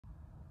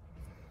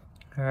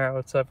Alright,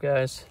 what's up,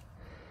 guys?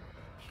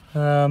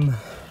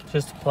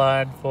 Just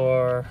applied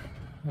for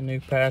a new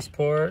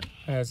passport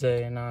as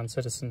a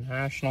non-citizen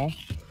national,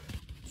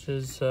 which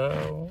is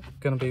going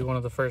to be one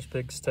of the first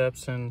big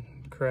steps in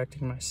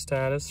correcting my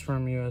status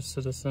from U.S.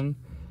 citizen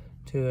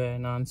to a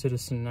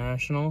non-citizen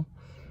national.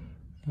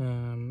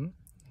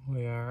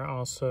 We are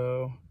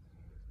also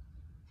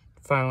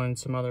filing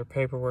some other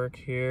paperwork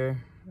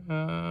here,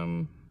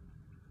 and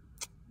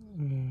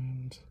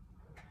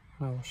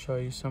I will show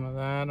you some of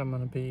that. I'm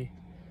going to be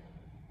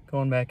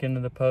going back into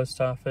the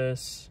post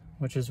office,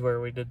 which is where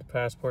we did the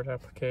passport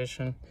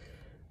application,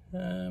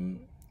 and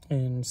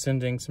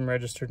sending some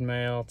registered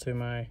mail to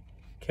my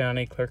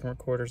county clerk and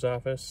recorder's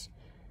office.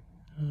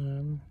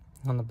 On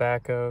the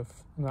back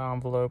of the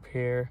envelope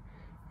here,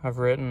 I've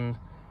written,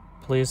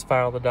 "Please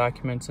file the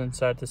documents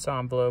inside this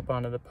envelope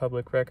onto the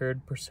public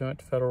record pursuant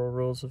to Federal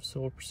Rules of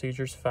Civil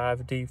Procedures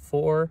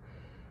 5D4,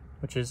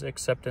 which is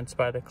acceptance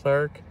by the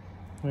clerk,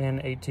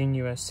 and 18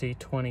 U.S.C.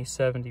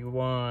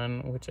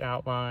 2071, which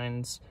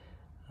outlines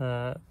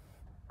the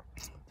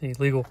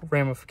legal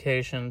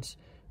ramifications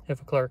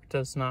if a clerk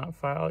does not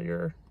file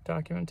your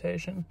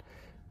documentation."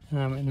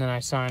 And then I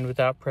signed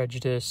without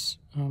prejudice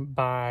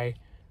by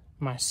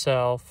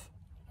myself,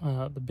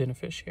 the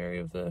beneficiary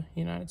of the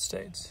United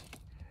States.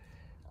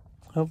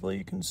 Hopefully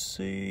you can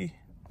see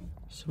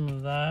some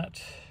of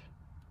that.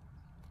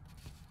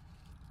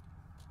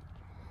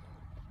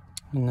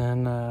 And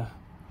then I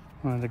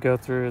wanted to go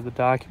through the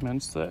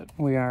documents that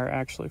we are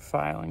actually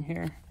filing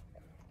here.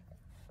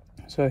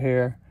 So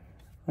here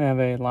we have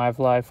a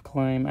life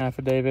claim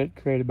affidavit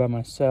created by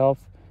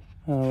myself,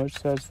 which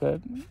says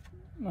that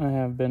I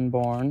have been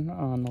born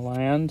on the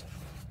land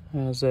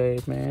as a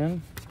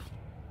man.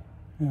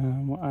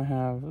 I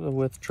have the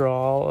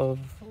withdrawal of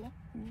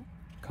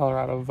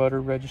Colorado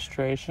voter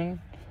registration,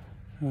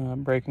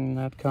 breaking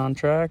that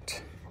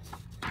contract.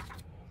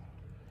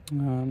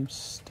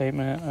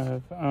 Statement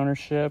of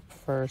ownership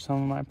for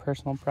some of my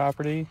personal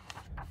property.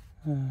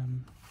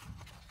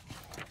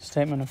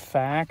 Statement of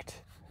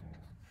fact,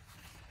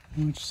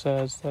 which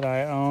says that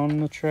I own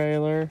the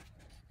trailer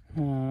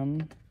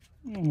and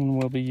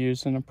will be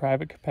used in a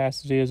private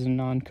capacity as a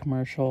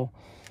non-commercial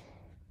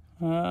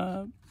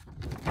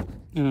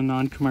in a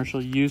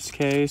non-commercial use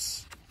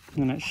case,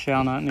 and it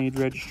shall not need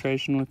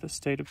registration with the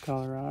state of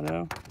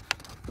Colorado.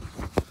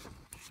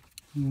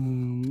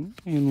 In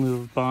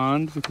lieu of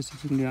bond, because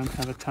you don't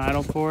have a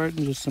title for it,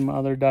 and just some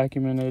other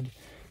documented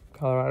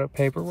Colorado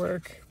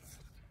paperwork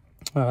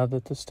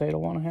that the state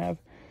will want to have.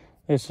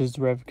 This is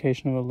the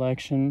revocation of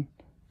election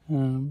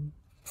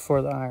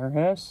for the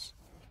IRS.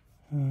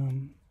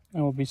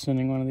 I will be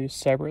sending one of these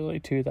separately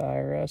to the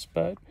IRS,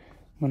 but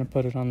I'm going to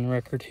put it on the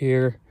record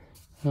here.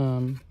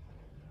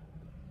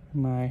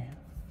 My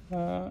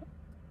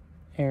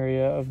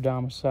area of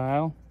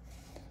domicile,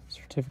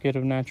 certificate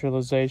of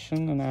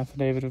naturalization, an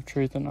affidavit of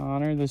truth and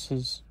honor. This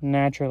is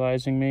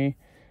naturalizing me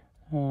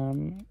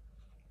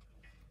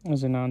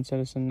as a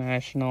non-citizen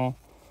national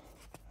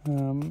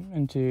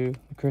into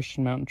the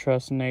Christian Mountain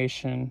Trust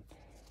Nation.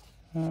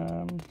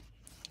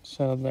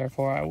 So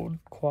therefore I would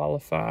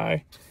qualify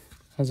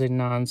as a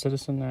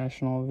non-citizen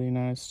national of the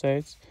United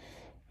States.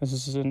 This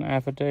is an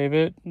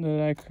affidavit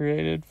that I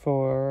created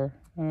for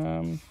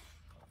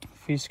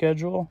fee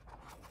schedule,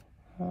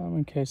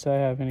 in case I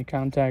have any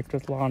contact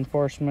with law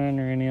enforcement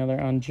or any other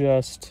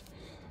unjust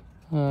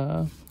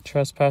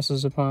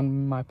trespasses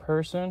upon my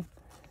person.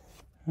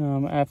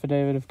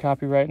 Affidavit of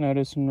copyright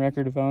notice and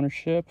record of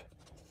ownership.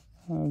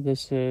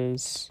 This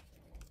is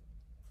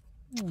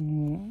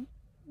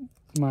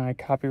my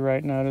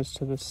copyright notice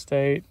to the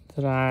state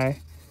that I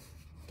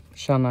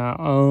shall now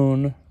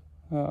own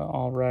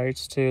all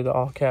rights to the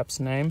all caps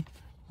name,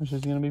 which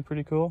is going to be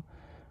pretty cool.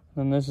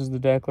 Then this is the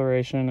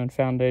declaration and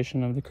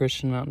foundation of the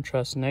Christian Mountain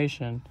Trust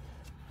Nation.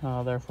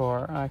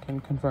 Therefore, I can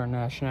confer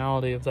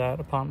nationality of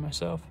that upon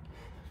myself.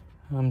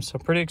 So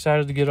pretty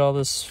excited to get all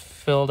this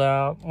filled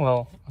out.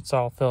 Well, it's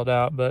all filled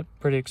out, but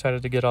pretty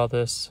excited to get all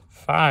this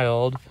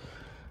filed.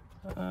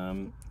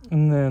 And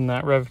then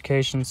that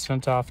revocation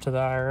sent off to the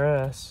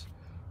IRS.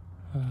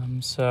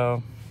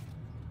 So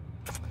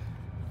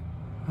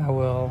I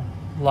will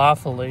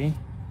lawfully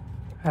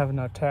have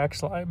no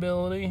tax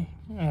liability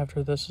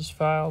after this is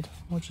filed,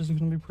 which is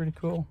going to be pretty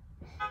cool.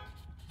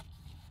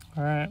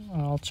 All right,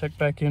 I'll check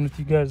back in with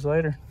you guys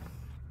later.